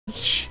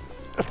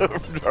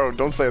Oh,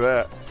 don't say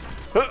that.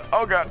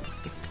 Oh god.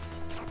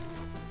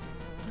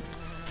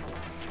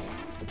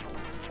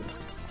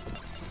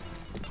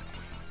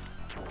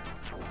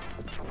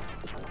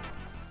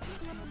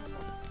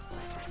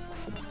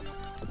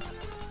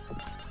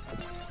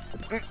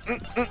 Come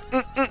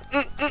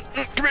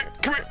here,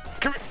 come here,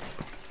 come here.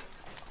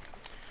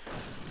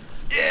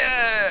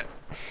 Yeah.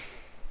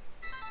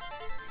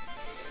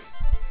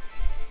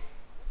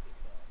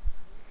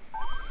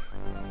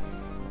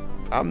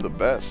 I'm the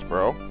best,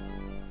 bro.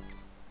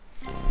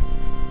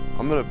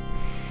 I'm gonna...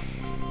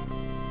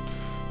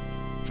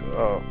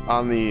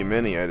 on the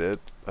mini I did.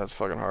 That's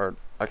fucking hard.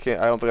 I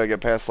don't think I get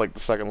past like the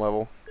second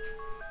level.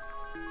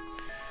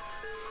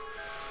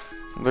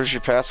 There's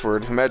your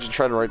password. Imagine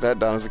trying to write that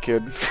down as a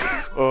kid.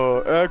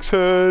 Axe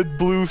head,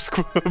 blue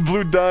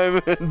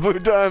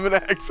diamond,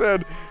 axe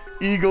head,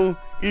 eagle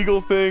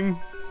thing.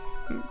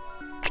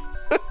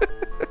 What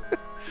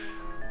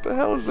the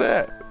hell is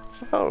that? What's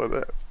the hell with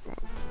that?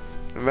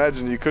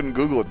 Imagine you couldn't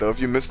Google it though. If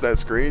you missed that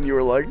screen, you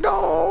were like,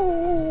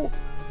 no!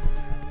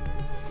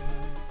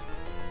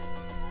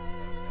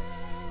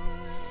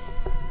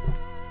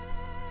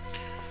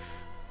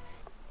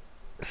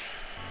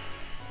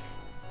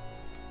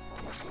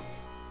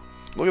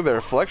 Look at that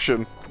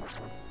reflection.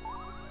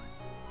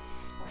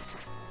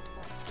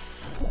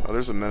 Oh,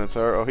 there's a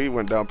Minotaur. Oh, he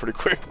went down pretty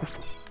quick.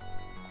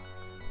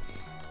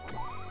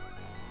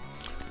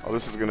 Oh,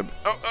 this is gonna be...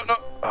 Oh, no, no!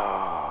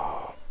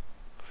 Oh.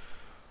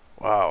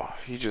 Wow,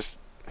 he just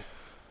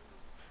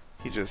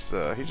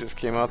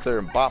came out there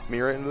and bopped me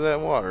right into that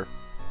water.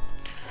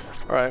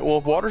 Alright,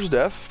 well, water's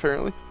death,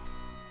 apparently.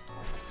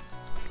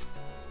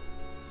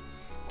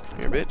 Come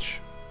here, bitch.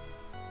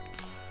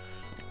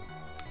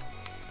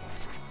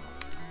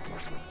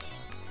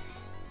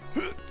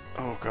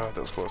 Oh god,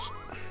 that was close.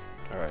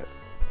 Alright.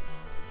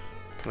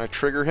 Can I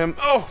trigger him?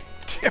 Oh!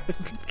 Damn it!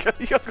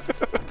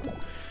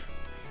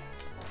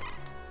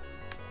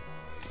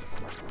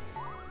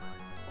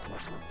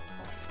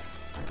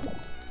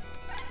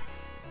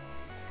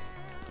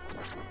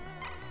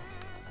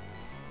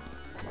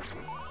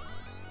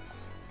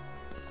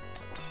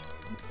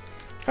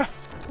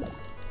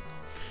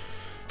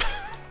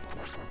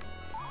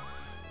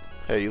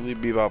 Hey, you leave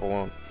Bebop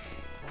alone.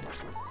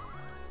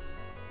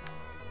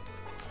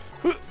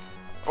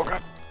 Oh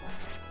god.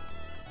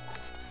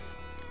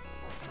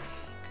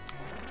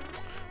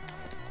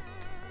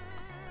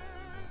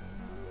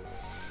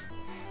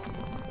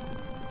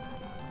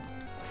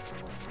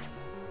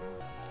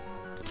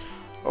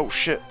 Oh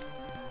shit.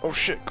 Oh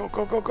shit. Go,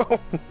 go, go, go.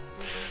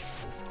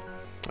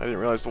 I didn't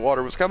realize the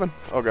water was coming.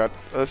 Oh god.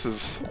 This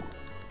is...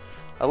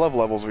 I love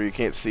levels where you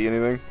can't see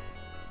anything.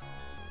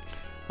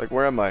 Like,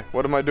 where am I?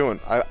 What am I doing?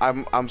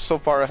 I'm so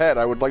far ahead.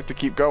 I would like to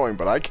keep going,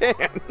 but I can't.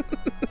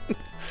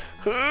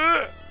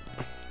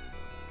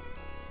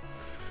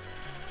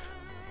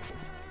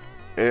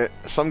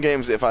 Some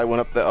games, if I went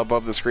up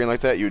above the screen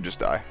like that, you would just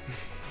die.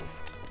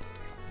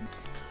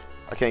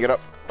 I can't get up.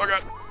 Oh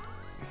god.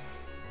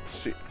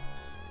 See.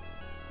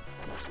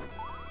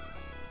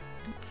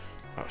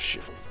 Oh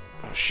shit.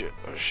 Oh shit.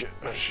 Oh shit.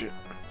 Oh shit.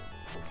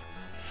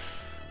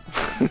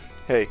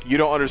 Hey, you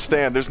don't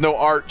understand. There's no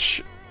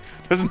arch.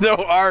 There's no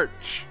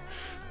arch.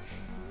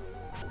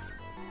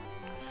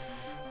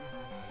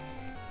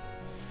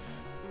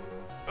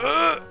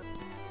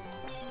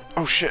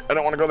 Oh shit, I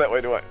don't want to go that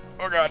way, do I?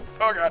 Oh god,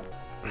 oh god.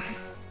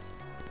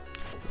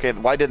 Okay,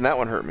 why didn't that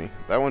one hurt me?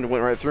 That one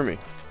went right through me.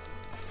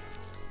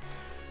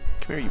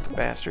 Come here, you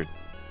bastard.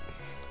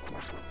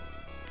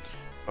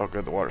 Oh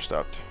good, the water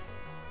stopped.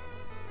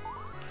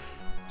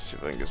 Let's see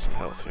if I can get some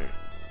health here.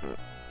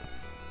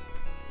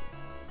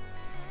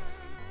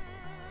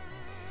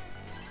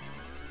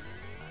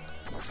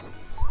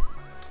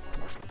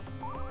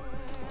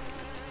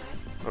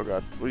 Oh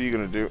god, what are you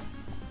gonna do?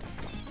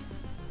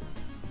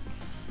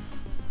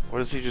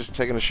 What is he, just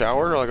taking a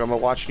shower? Like, I'm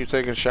watching you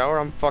taking a shower?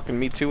 I'm fucking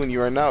me too and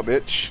you right now,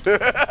 bitch.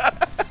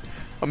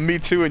 I'm me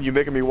too and you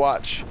making me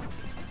watch.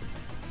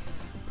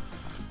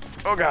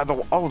 Oh god, the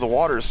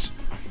water's...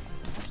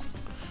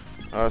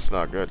 Oh, that's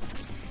not good.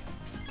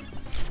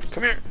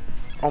 Come here!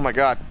 Oh my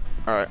god.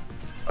 Alright.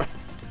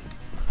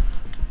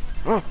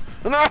 Oh,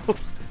 no!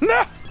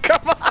 No!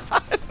 Come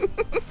on!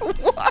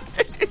 Why?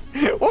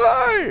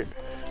 Why?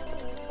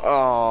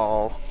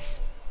 Oh.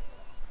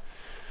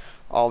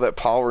 All that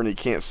power and he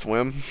can't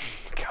swim?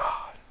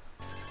 God.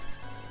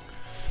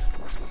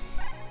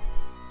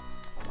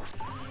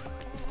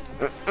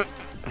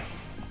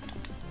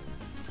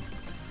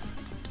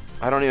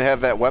 I don't even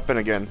have that weapon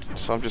again,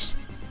 so I'm just...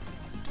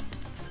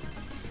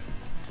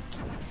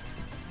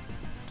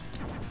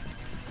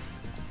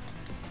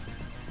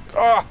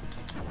 Ah!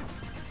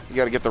 You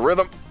gotta get the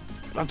rhythm.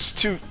 That's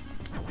too...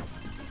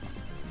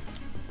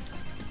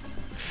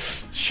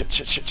 Shit,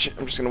 shit, shit, shit.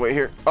 I'm just gonna wait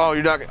here. Oh,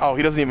 you're not... Oh,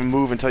 he doesn't even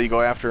move until you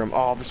go after him.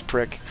 Oh, this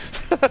prick.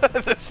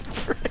 This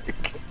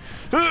prick.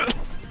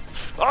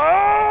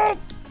 Oh!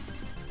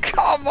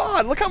 Come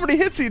on! Look how many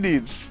hits he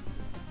needs.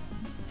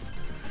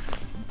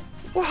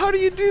 Well, how do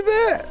you do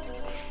that?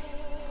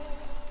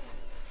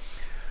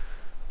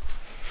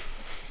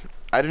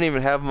 I didn't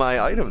even have my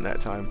item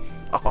that time.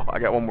 Oh, I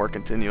got one more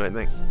continue, I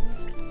think.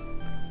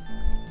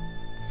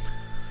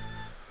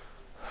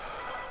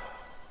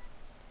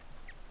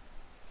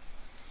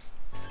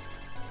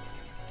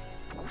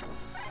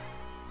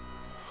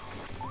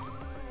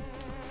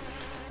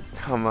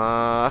 Come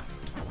on.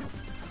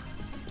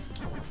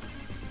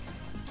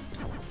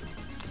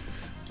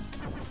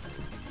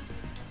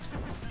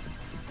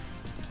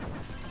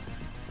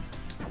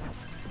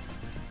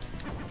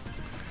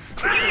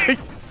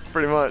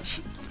 Pretty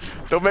much.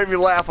 Don't make me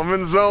laugh, I'm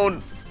in the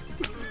zone.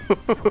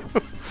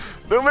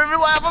 Don't make me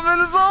laugh, I'm in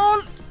the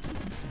zone.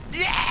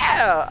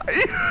 Yeah!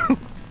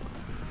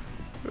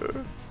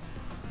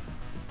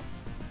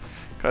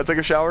 Can I take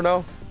a shower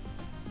now?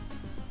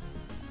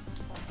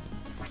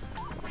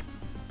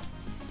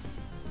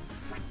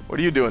 What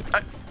are you doing?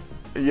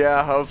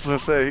 Yeah, I was gonna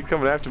say, he's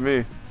coming after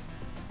me.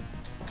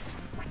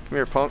 Come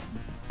here, punk.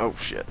 Oh,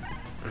 shit.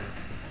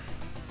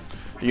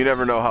 You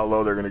never know how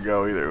low they're gonna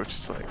go either, which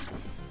is like...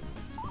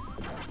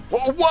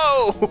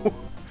 Whoa!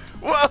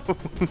 Whoa!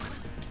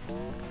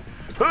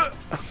 Whoa!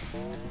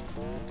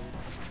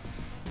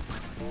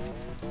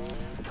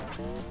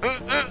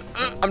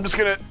 I'm just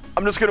gonna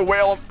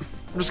whale him.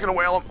 I'm just gonna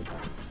whale him.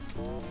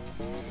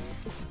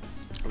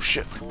 Oh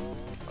shit.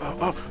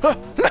 No!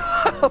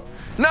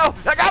 No!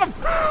 I got him!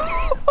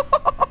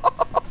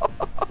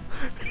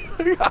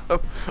 I got him.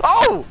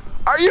 Oh!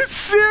 Are you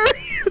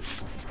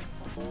serious?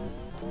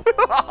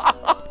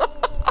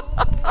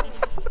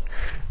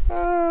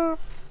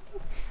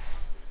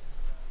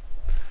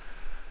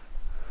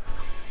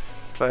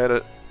 If I had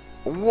it.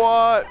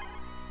 What?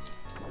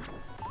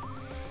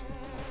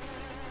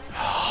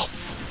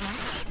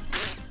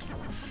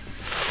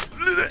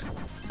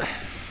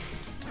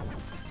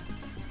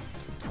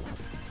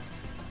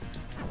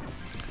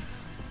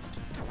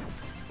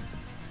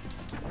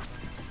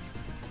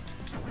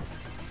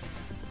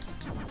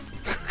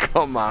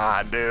 Come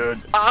on,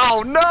 dude.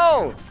 Oh,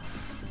 no!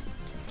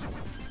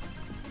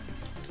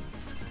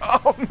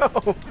 Oh,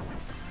 no!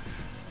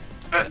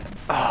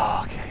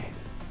 Oh, okay.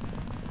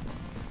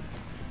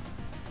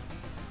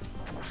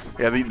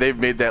 Yeah, they've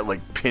made that,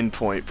 like,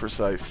 pinpoint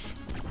precise.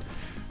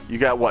 You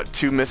got, what,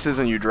 2 misses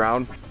and you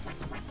drown?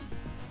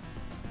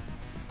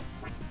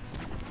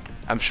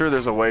 I'm sure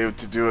there's a way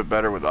to do it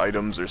better with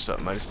items or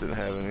something. I just didn't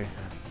have any.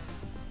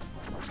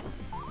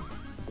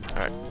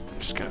 Alright, I'm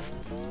just gonna...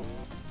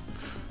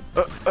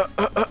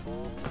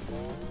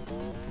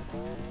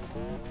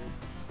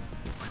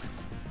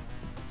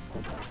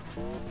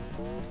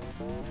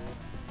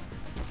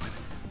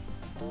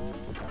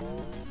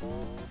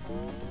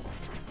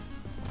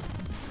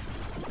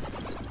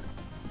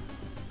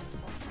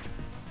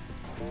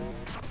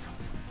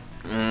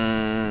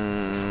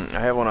 I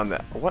have one on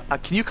that. What?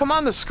 Can you come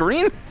on the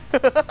screen?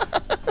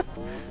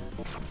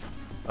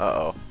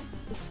 Uh-oh.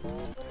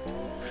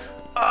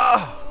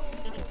 Oh!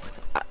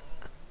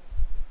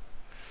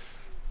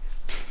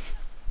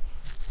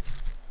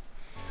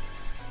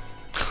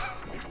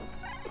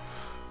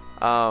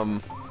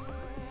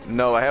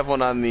 No, I have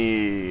one on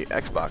the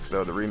Xbox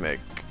though, the remake.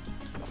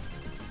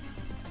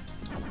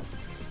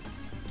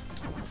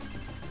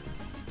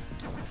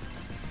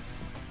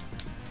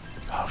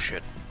 Oh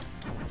shit.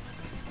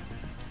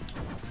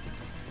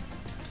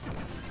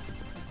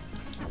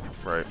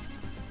 Right.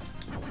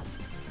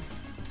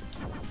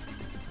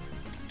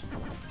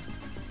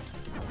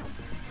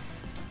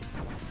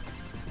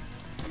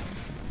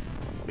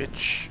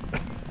 Bitch.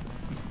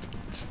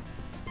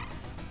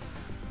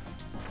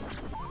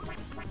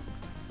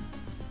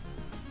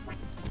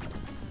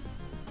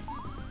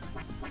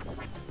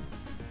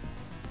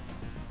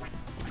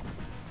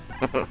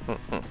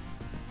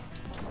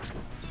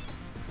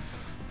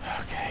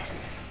 Okay.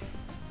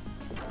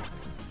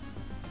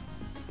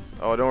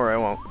 Oh, don't worry, I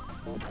won't.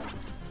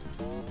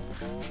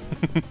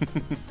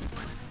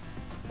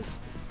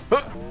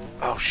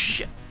 Oh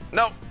shit.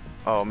 No!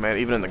 Oh man,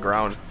 even in the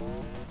ground.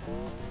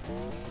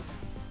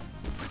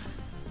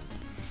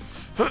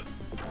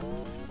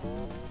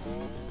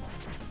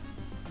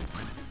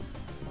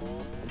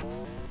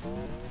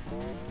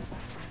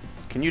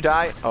 Can you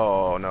die?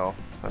 Oh no,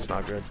 that's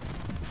not good.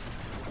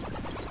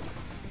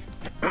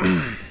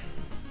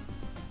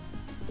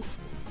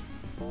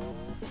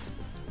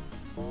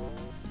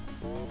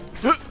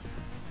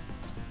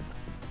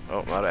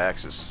 Oh, I'm out of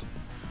axes.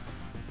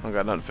 I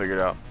got nothing figured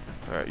out.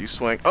 Alright, you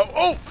swing. Oh,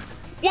 oh!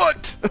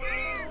 What?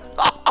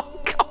 Oh,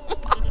 come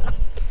on!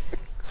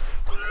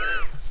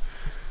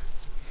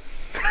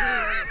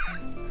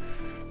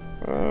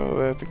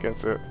 Oh, I think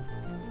that's it.